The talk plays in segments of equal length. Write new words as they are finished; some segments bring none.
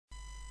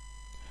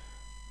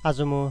आज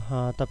म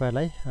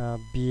तपाईहरुलाई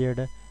B.Ed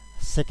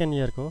सेकेन्ड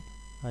इयरको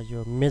यो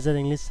major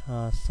English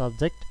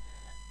subject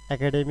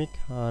academic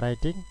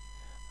writing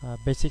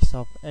basics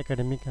of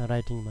academic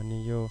writing भन्ने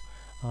यो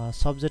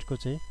सब्जेक्टको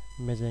चाहिँ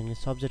मेजर इंग्लिश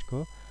सब्जेक्टको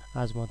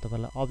आज म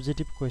तपाईलाई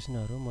अब्जेक्टिभ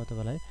क्वेशनहरु म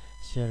तपाईलाई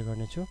शेयर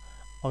गर्ने छु।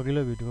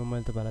 अघिल्लो भिडियोमा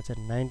मैले तपाईलाई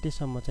चाहिँ 90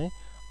 सम्म चाहिँ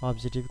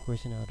अब्जेक्टिभ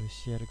क्वेशनहरु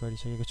शेयर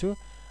गरिसकेको छु।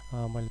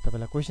 मैले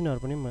तपाईलाई क्वेशनहरु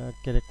पनि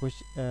के रे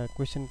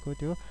क्वेशनको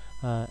त्यो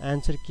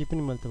आन्सर की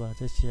पनि मैले तपाईलाई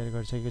चाहिँ शेयर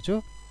गरिसकेको छु।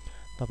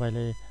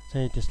 तपाईले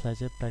चाहिँ त्यसलाई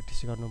चाहिँ प्र्याक्टिस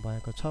गर्नु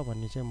भएको छ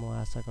भन्ने चाहिँ म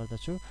आशा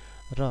गर्दछु।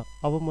 र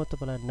अब म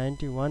तपाईलाई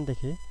 91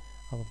 देखि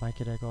अब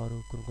बाँकी रहेको अरु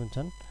कुन कुन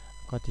छन्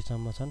कति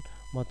सम्म छन्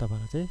म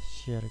तपाईलाई चाहिँ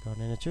शेयर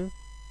गर्ने नै छु।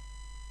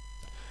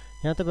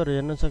 यहाँ तपाईहरु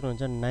हेर्न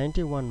सक्नुहुन्छ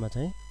 91 मा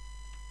चाहिँ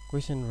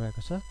क्वेशन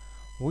रहेको छ,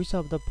 which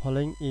of the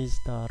following is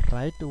the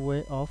right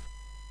way of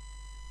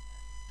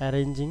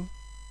arranging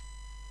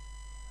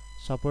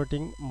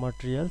supporting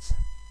materials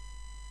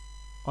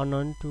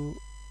unknown to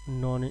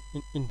known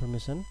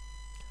information,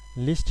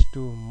 list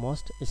to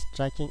most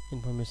striking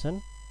information,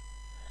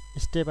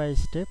 step by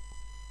step,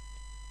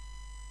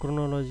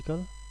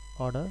 chronological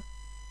order,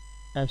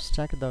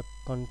 abstract the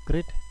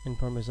concrete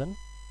information.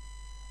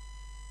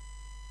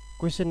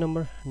 Question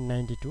number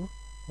 92,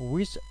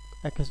 which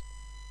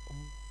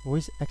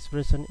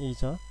expression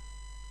is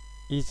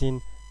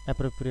in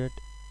appropriate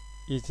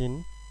is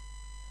in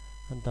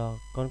the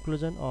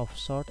conclusion of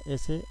short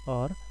essay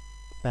or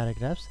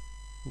paragraphs.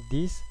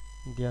 This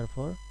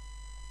therefore,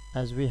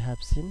 as we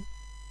have seen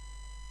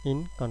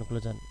in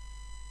conclusion.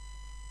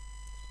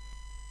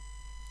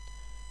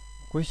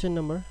 Question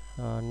number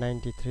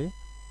 93,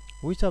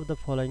 which of the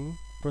following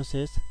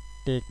process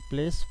take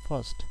place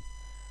first?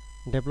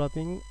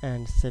 Developing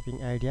and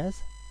shaping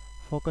ideas,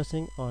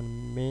 focusing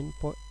on main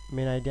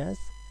ideas,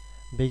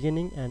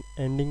 beginning and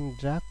ending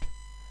draft,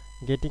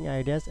 getting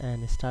ideas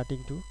and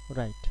starting to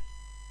write.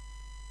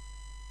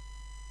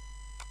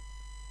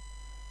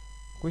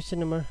 Question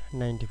number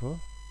 94,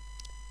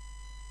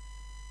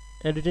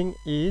 editing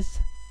is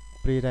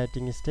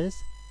pre-writing stage,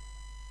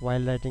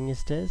 while writing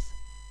stage,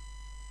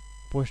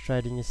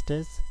 post-writing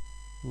stage,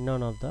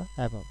 none of the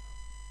above.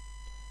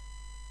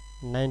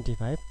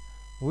 95,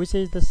 which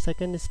is the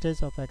second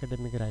stage of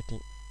academic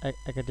writing,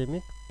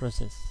 academic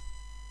process?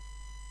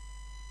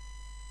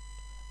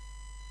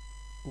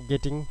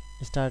 Getting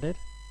started,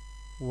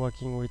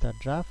 working with a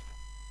draft,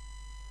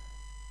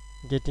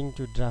 getting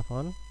to draft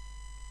on,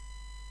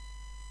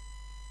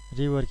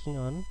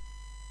 reworking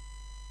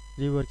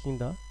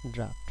the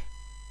draft.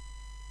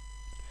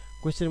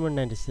 Question number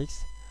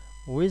 96,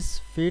 which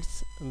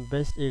fits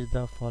best is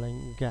the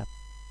following gap?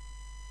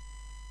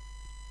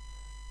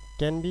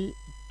 Can be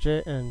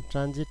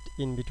transit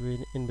in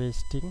between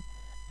investing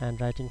and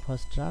writing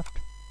first draft,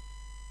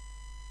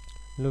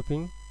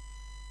 looping,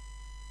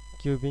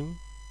 cubing,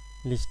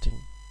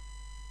 listing.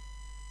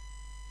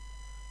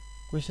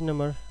 Question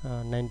number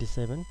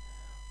 97,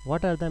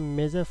 what are the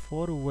major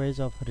 4 ways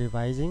of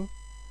revising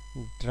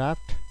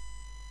draft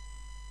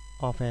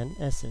of an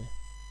essay?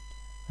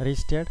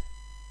 Restate,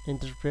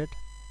 interpret,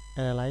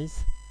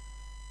 analyze,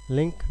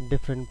 link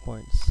different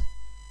points.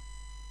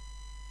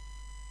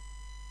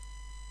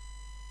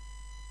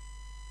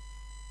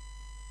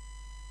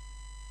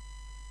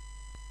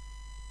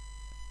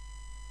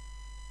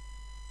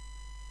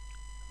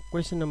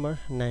 Question number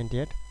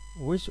 98,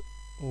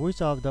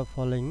 which of the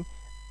following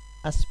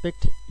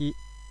aspect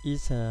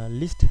is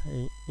least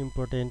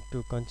important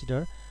to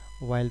consider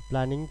while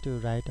planning to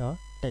write a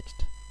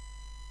text?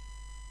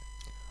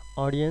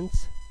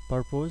 Audience,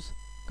 purpose,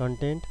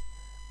 content,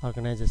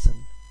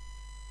 organization.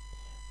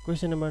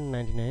 Question number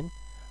 99,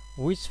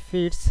 which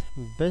fits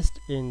best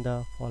in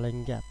the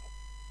following gap?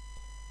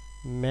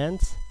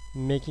 Man's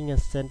making a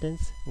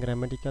sentence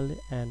grammatically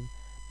and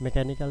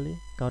mechanically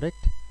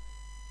correct,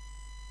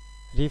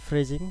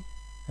 rephrasing,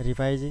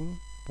 revising,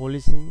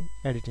 polishing,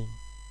 editing.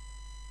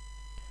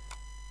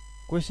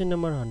 Question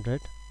number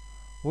 100,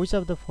 which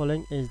of the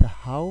following is the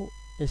how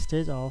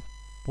stage of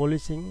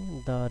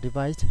polishing the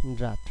revised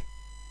draft?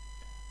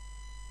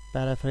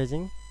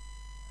 Paraphrasing,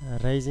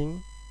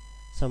 raising,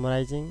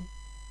 summarizing,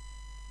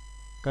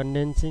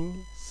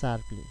 condensing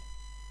sharply.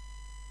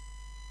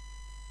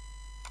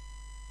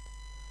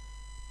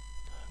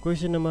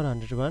 Question number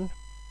 101,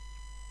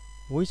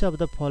 which of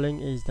the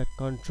following is the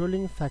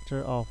controlling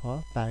factor of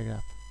a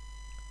paragraph?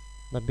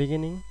 The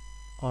beginning,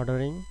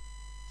 ordering,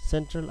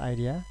 central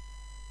idea,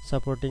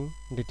 supporting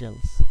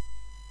details.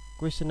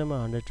 Question number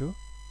 102,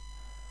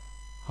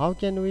 how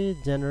can we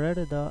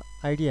generate the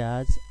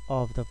ideas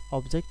of the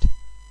object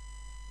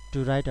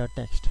to write a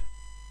text?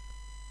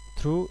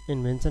 Through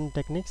invention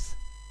techniques,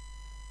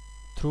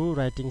 through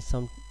writing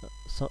something,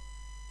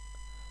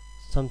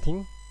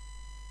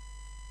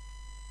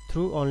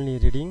 through only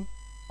reading,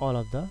 all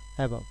of the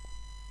above.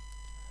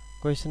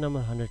 Question number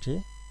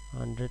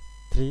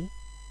 103,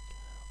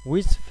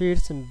 which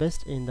fits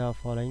best in the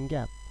following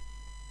gap?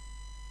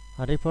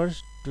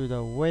 Refers to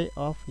the way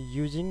of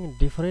using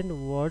different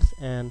words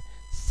and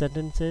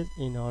sentences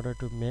in order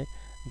to make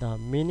the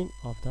meaning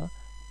of the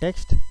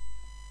text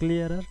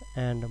clearer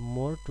and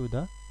more to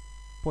the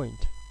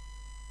point.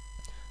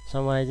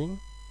 Summarizing,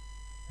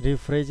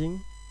 rephrasing,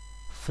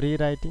 free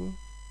writing,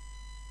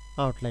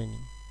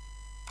 outlining.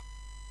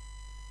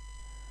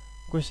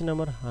 Question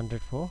number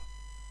 104.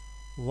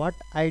 What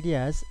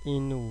ideas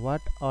in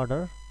what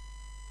order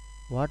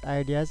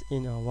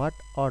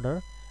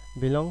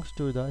belongs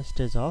to the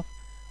stage of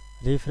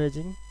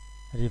rephrasing,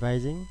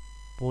 revising,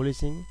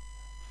 polishing,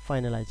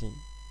 finalizing?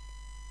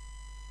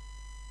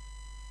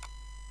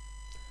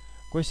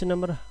 Question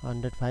number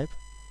 105.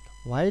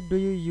 Why do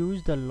you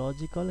use the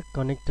logical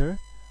connector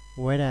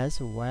whereas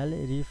while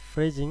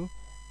rephrasing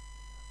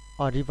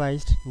a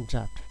revised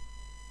draft?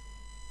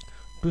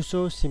 To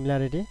show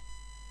similarity,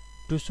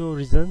 to show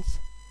reasons,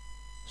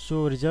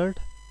 show result,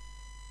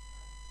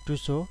 to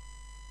show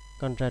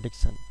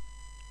contradiction.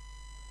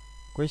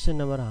 Question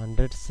number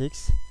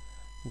 106.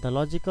 The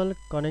logical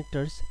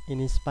connectors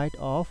in spite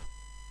of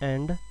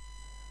and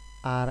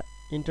are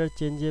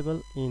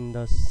interchangeable in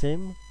the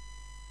same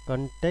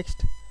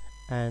context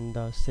and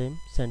the same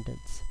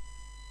sentence.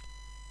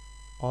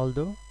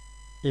 Although,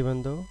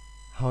 even though,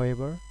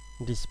 however,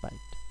 despite.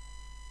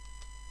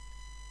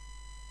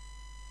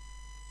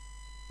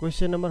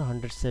 Question number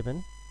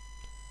 107.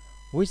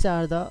 Which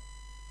are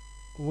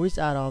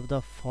of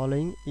the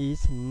following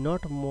is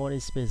not more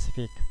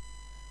specific?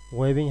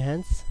 Waving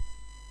hands,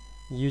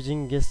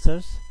 using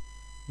gestures,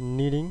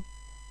 kneading,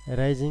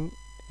 raising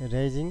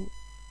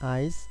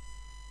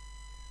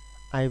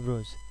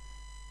eyebrows,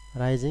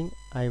 raising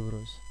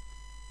eyebrows.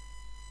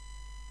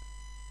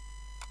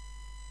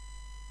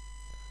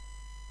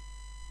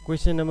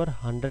 Question number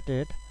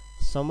 108.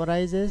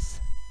 Summaries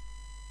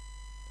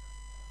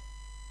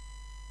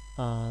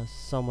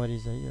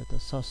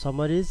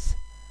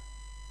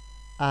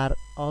are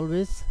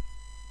always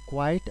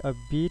quite a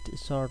bit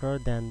shorter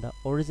than the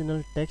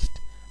original text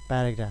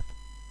paragraph.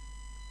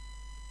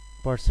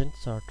 Percent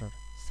shorter,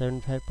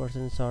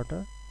 75%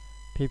 shorter,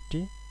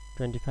 50,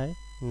 25,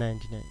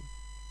 99.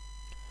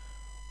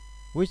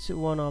 Which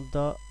one of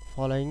the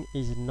following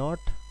is not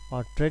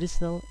a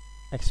traditional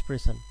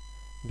expression?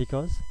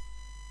 Because,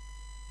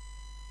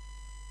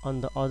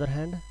 on the other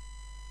hand,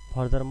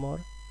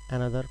 furthermore,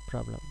 another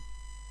problem.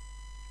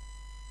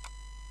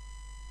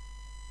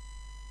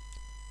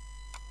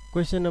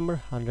 Question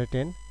number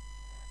 110.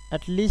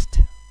 At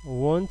least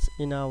once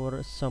in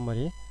our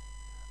summary,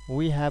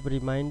 we have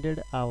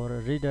reminded our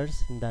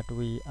readers that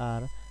we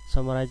are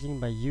summarizing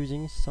by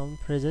using some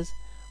phrases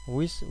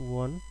which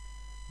one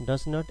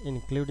does not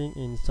including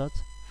in such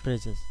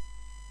phrases.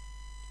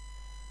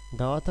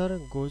 The author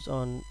goes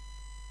on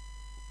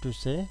to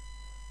say,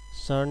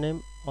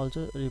 surname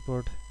also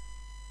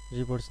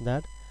reports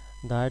that.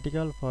 The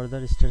article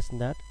further states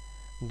that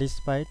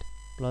despite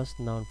plus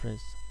noun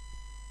phrase.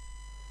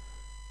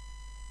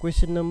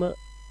 Question number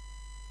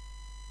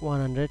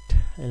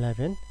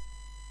 111.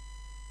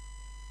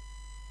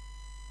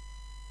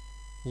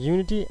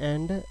 Unity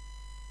and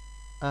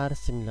are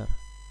similar.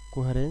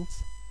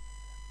 Coherence,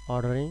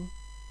 ordering,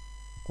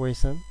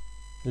 cohesion,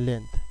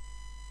 length.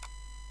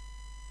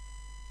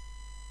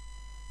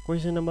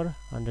 Question number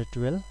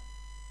 112.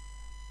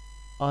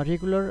 A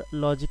regular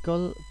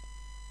logical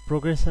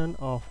progression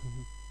of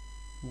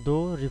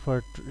though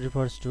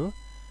refers to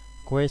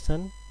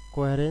cohesion,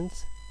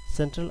 coherence,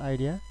 central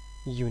idea,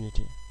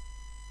 unity.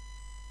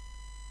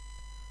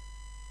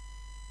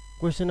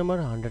 Question number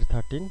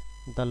 113.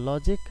 The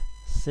logic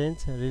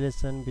sense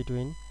relation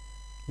between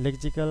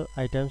lexical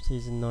items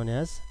is known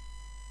as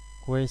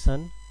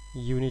cohesion,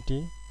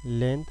 unity,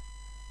 length,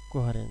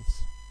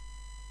 coherence.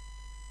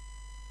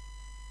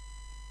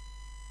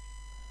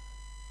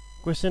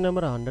 Question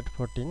number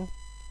 114.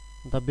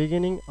 The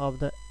beginning of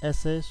the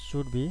essay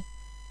should be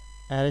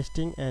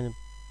arresting and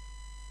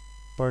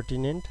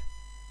pertinent,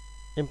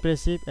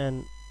 impressive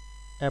and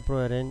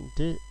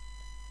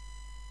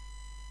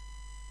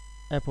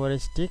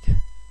aphoristic,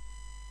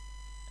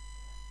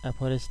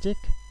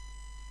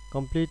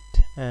 complete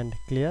and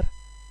clear,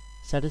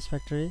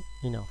 satisfactory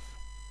enough.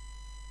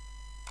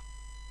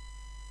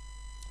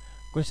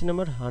 Question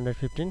number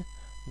 115.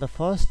 The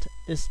first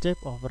step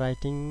of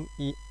writing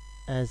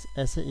as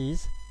essay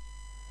is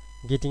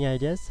getting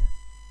ideas,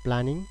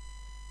 planning,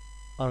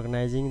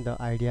 organizing the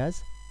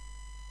ideas,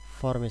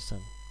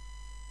 formation.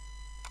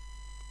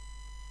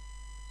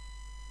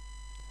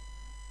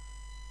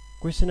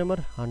 Question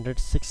number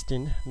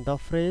 116. The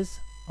phrase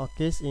 "a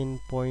case in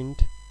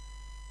point"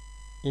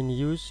 in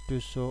use to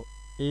show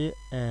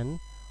an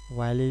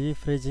while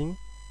rephrasing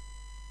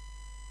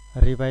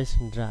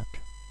revised draft.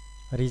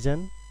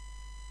 Reason,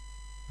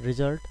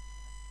 result,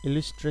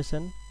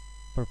 illustration,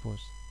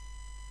 purpose.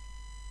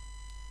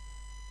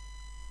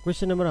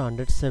 Question number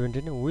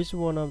 117. Which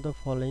one of the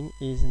following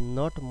is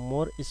not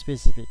more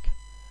specific?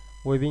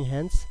 Waving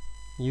hands,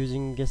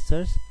 using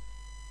gestures,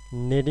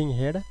 nodding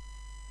head,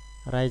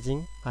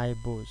 raising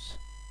eyebrows.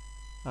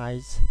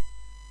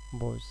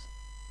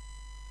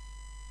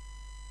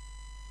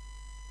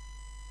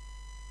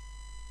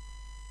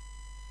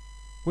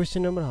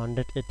 Question number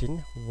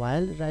 118.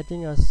 While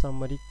writing a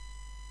summary,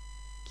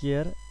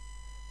 care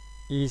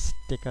is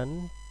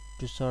taken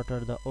to shorter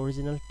the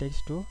original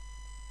text to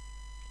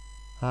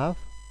half,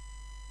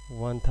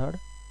 1/3,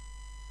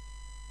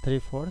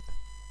 3/4,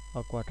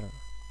 or quarter.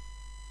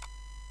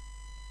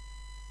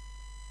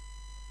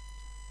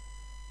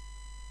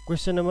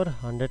 Question number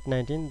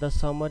 119. The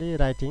summary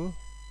writing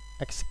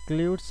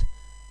excludes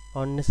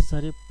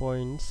unnecessary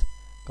points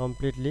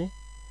completely,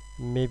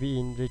 maybe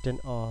in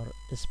written or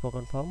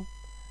spoken form,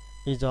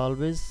 is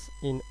always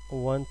in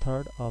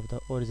 1/3 of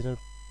the original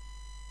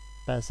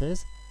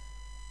passage,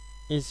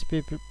 is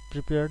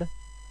prepared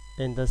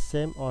in the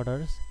same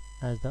orders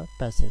as the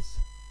passage.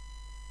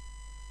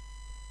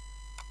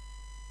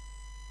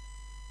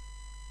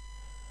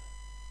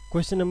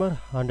 Question number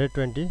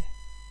 120.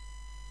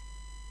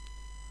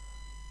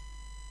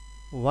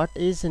 What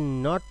is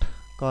not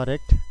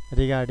correct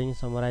regarding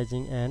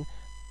summarizing and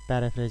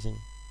paraphrasing?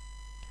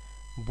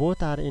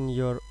 Both are in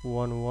your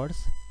own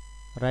words.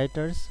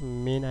 Writer's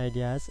main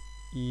ideas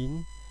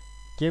in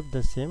kept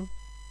the same.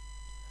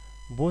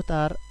 Both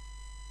are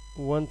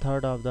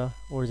 1/3 of the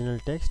original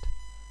text.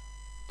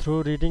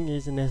 Through reading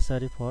is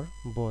necessary for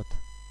both.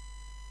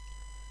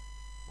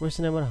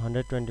 Question number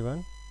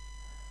 121.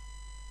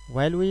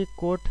 While we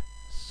quote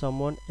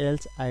someone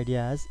else's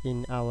ideas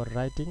in our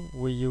writing,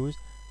 we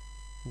use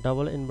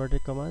double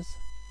inverted commas,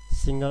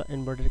 single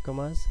inverted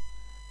commas.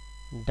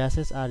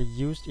 Dashes are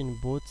used in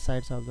both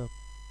sides of the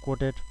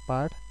quoted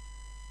part.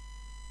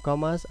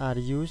 Commas are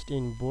used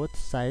in both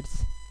sides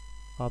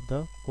of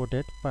the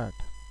quoted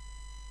part.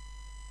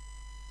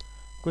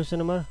 Question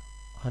number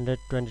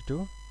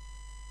 122.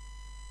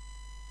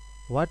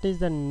 What is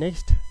the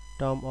next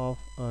term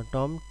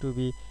to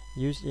be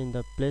used in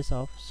the place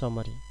of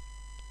summary?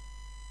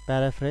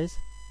 Paraphrase,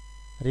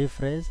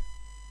 rephrase,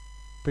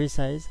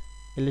 precise,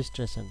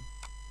 illustration.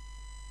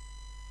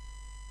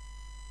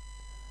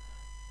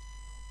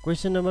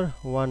 Question number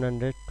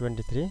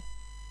 123.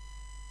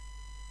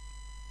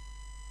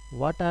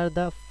 What are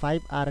the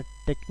 5 R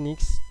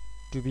techniques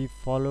to be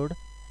followed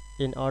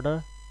in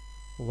order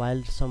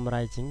while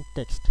summarizing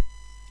text?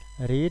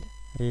 Read,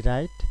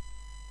 rewrite,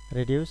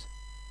 reduce,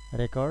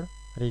 record,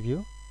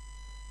 review.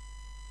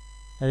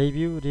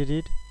 Review,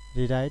 reread,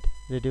 rewrite,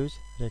 reduce,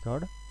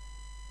 record.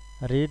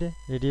 Read,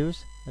 reduce,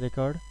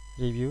 record,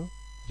 review,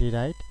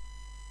 rewrite.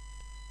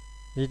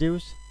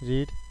 Reduce,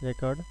 read,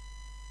 record,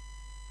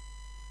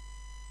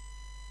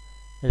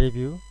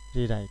 review,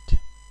 rewrite.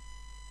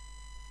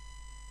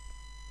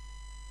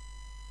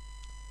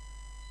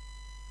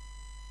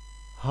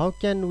 How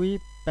can we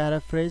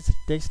paraphrase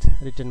text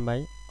written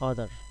by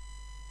other?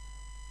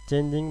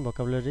 Changing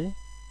vocabulary,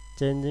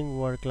 changing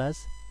word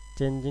class,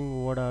 changing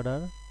word order,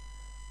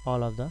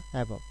 all of the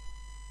above.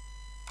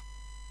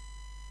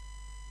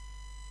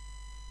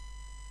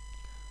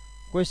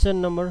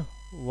 Question number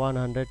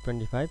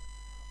 125.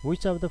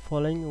 Which of the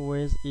following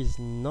ways is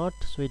not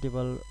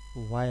suitable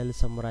while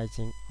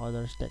summarizing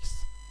others'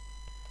 texts?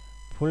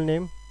 Full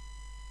name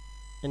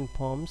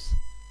informs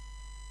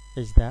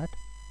is that.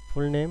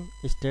 Full name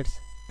states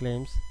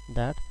claims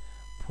that.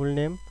 Full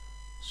name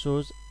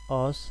shows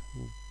us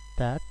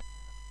that.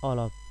 All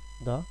of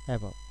the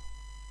above.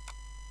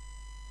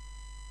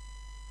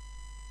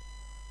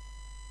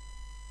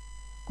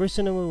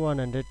 Question number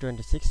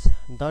 126.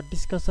 The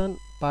discussion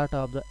part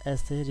of the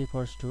essay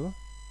refers to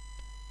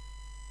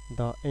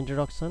the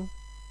introduction,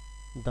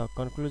 the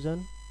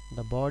conclusion,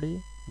 the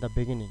body, the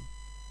beginning.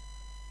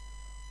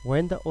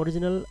 When the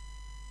original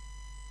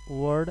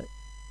word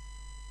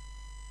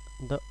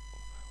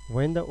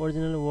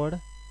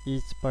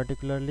is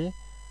particularly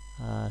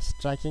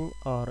striking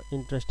or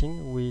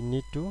interesting, we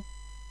need to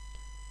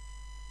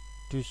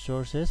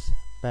sources,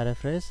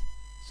 paraphrase,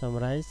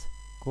 summarize,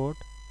 quote,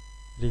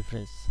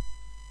 rephrase.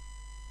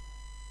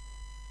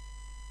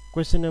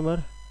 Question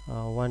number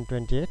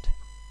 128.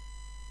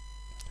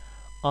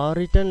 A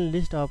written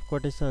list of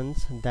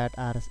quotations that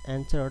are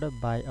answered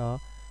by a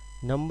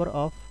number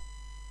of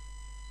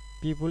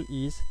people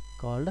is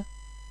called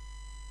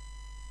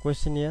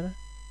questionnaire,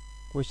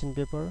 question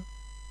paper,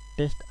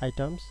 test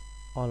items,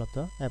 all of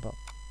the above.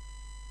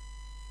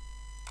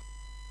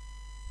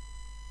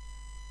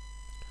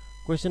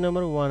 Question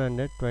number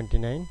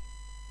 129.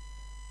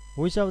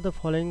 Which of the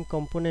following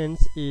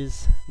components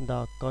is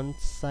the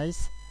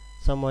concise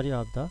summary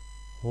of the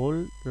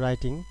whole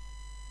writing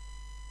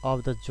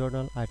of the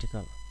journal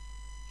article?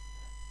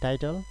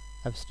 Title,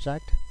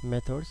 abstract,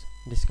 methods,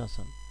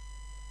 discussion.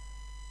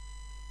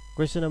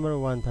 Question number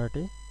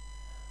 130.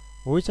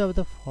 Which of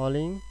the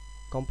following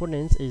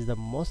components is the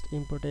most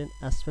important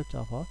aspect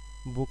of a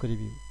book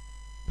review?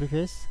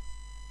 Preface,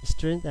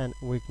 strengths and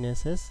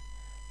weaknesses,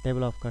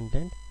 table of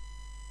content,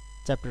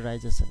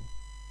 chapterization.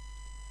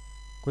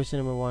 Question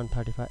number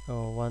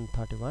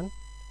 131.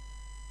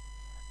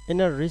 In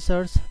a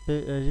research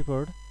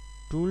report,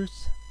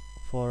 tools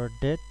for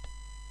data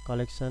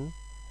collection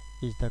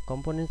is the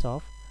components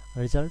of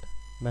result,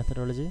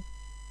 methodology,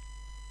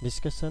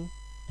 discussion,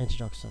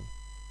 introduction.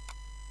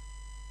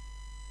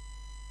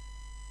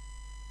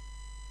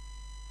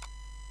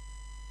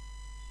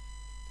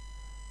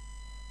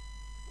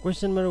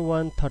 Question number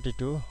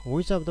 132.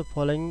 Which of the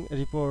following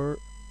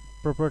report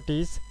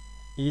properties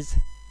is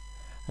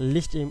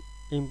least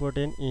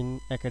important in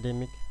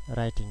academic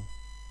writing?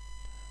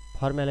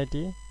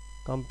 Formality,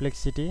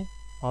 complexity,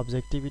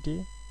 objectivity,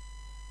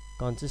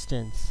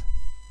 consistency.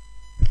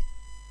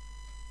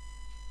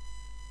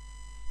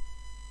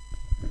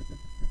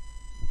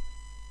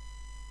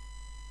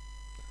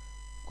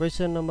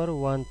 Question number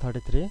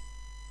 133.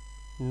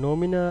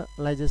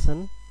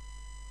 Nominalization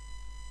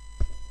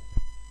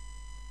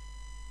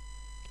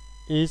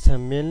is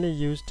mainly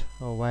used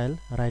while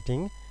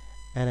writing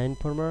an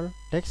informal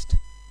text,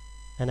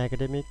 an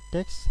academic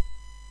text,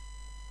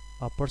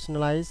 a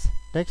personalized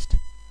text,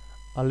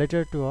 a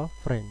letter to a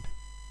friend.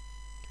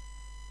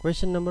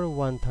 Question number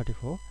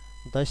 134.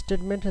 The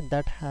statement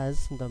that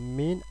has the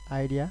main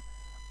idea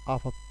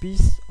of a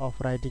piece of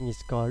writing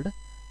is called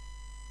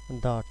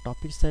the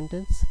topic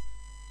sentence.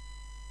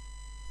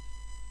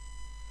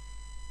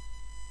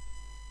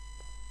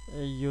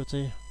 यो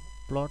चाहिँ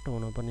plot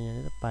हुनुपर्ने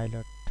यहाँनिर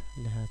pilot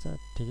लेखा छ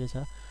ठिकै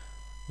छ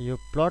यो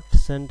plot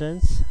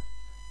sentence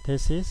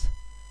thesis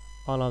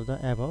all of the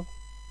above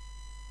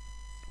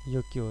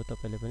यो के हो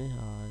तपाईले पनि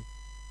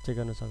चेक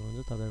गर्न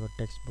सक्नुहुन्छ तपाईको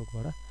text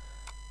बुकबाट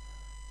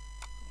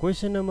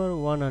question number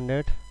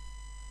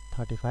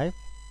 135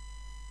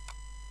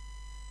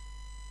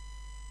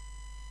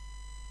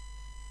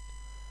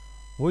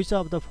 Which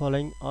of the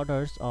following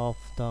orders of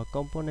the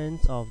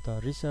components of the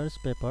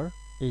research paper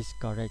is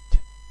correct?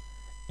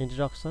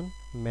 Introduction,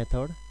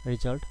 method,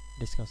 result,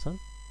 discussion.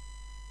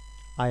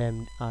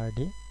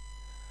 IMRD.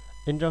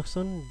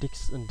 Introduction,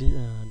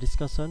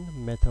 discussion,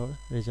 method,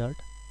 result.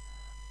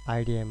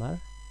 IDMR.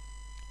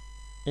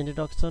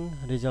 Introduction,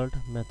 result,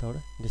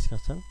 method,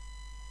 discussion.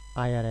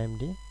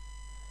 IRMD.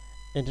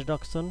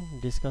 Introduction,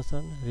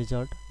 discussion,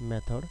 result,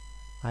 method,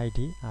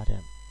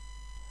 IDRM.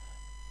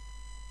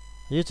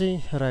 यो चाहिँ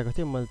रहेको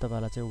थियो मैले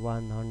तपाईलाई चाहिँ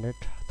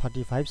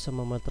 135 सम्म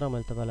मात्र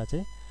मैले तपाईलाई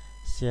चाहिँ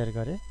शेयर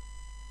गरे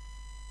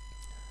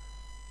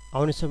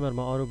आउने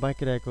समयमा अरु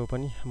बाँकी रहेको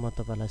पनि म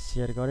तपाईलाई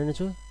शेयर गर्ने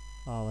छु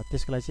अब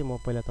त्यसको लागि चाहिँ म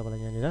पहिला तपाईलाई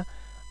यहाँनिर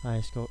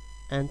यसको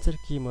आन्सर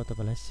की म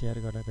तपाईलाई शेयर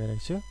गर्न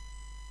गइरहेको छु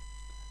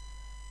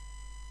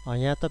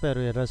यहाँ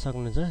तपाईहरु हेर्न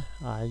सक्नुहुन्छ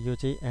यो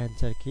चाहिँ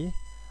आन्सर की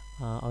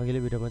अघिल्लो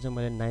भिडियोमा चाहिँ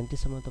मैले 90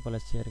 सम्म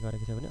तपाईलाई शेयर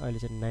गरेको थिएँ भने अहिले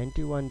चाहिँ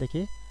 91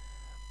 देखि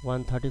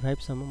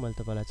 135 सम्म मैले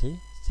तपाईलाई चाहिँ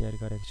शेयर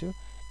गरेको छु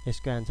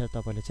यसको आन्सर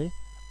तपाईले चाहिँ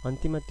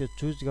अन्तिममा त्यो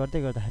चुज गर्दै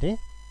गर्दाखेरि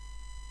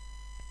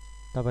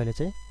तपाईले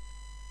चाहिँ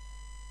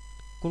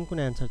कुन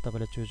आन्सर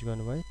तपाईले चुज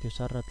गर्नुभयो त्यो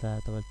सरलता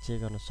तपाईले चेक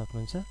गर्न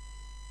सक्नुहुन्छ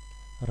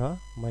र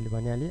मैले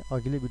भनिहाले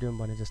अघिल्लो भिडियोमा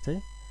भने जस्तै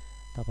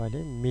तपाईले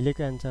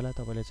मिलेको आन्सरलाई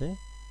तपाईले चाहिँ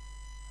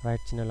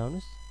राइट चिन्ह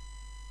लाउनुस्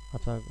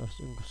अथवा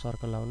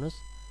सर्कल लाउनुस्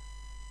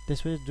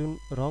त्यसपछि जुन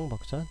रङ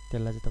भएको छ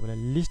त्यसलाई चाहिँ तपाईले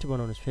लिस्ट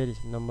बनाउनुस् फेरि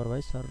नम्बर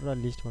वाइज सरल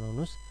लिस्ट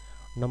बनाउनुस्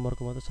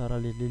नम्बरको मात्र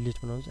सरल लिस्ट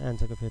बनाउनुस्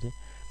आन्सरको फेरि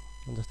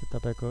जस्तै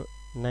तपाईको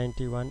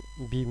 91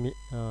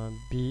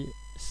 बी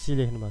सी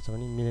लेख्नु भएको छ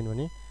भने मिलेन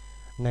भने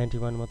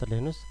 91 मात्र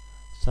लेख्नुस्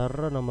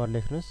सरल नम्बर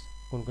लेख्नुस्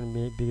कुन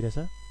बिग्रेछ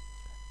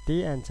त्यही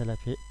आन्सरलाई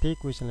त्यही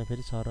क्वेशनलाई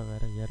फेरि सरल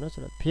गएर हेर्नुस्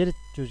र फेरि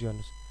चुज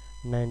गर्नुस्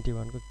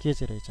 91 को के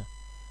चाहिँ रहेछ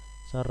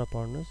सरल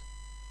पढ्नुस्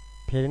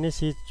फेरि नै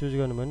सी चुज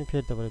गर्नुभयो भने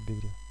फेरि तपाईले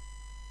बिग्रियो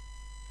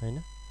हैन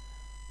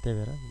त्यही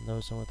भएर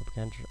जबसम्म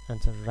तपाईको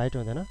आन्सर राइट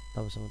हुँदैन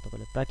तबसम्म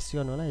तपाईले प्र्याक्टिस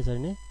गर्नु होला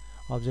यसरी नै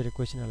अब्जर्भेटिभ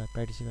क्वेशनहरुलाई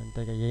प्र्याक्टिस गर्ने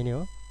तरिका यही नै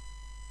हो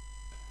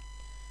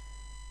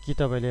कि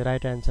तपाईले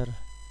राइट आन्सर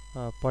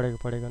पढेको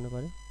गर्नु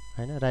पर्यो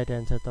हैन राइट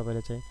आन्सर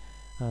तपाईले चाहिँ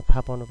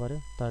थाहा पाउनु पर्यो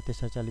तर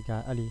त्यसरी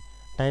चाहिँ अलि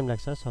टाइम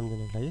लाग्छ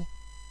सम्झिनको लागि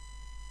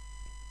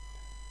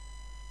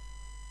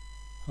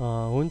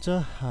हुन्छ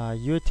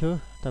यो थियो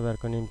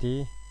तपाईहरुको निम्ति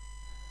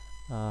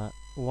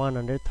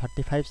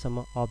 135 सम्म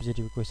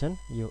अब्जेक्टिभ क्वेशन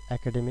यो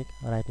एकाडेमिक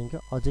राइटिङको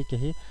अझै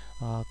केही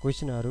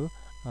क्वेशनहरु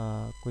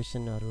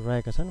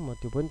रहेका छन् म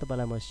त्यो पनि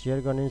तपाईलाई म शेयर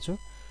गर्ने छु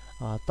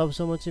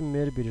तबसम्म चाहिँ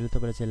मेरो भिडियोले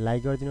तपाईले चाहिँ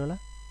लाइक गरिदिनु होला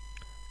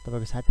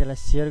तपाईको साथीहरुलाई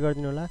शेयर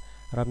गरिदिनु होला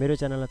र मेरो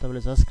च्यानललाई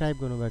तपाईले सब्स्क्राइब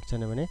गर्नुभएको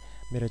छैन भने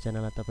मेरो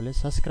च्यानललाई तपाईले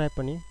सब्स्क्राइब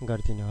पनि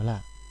गरिदिनु होला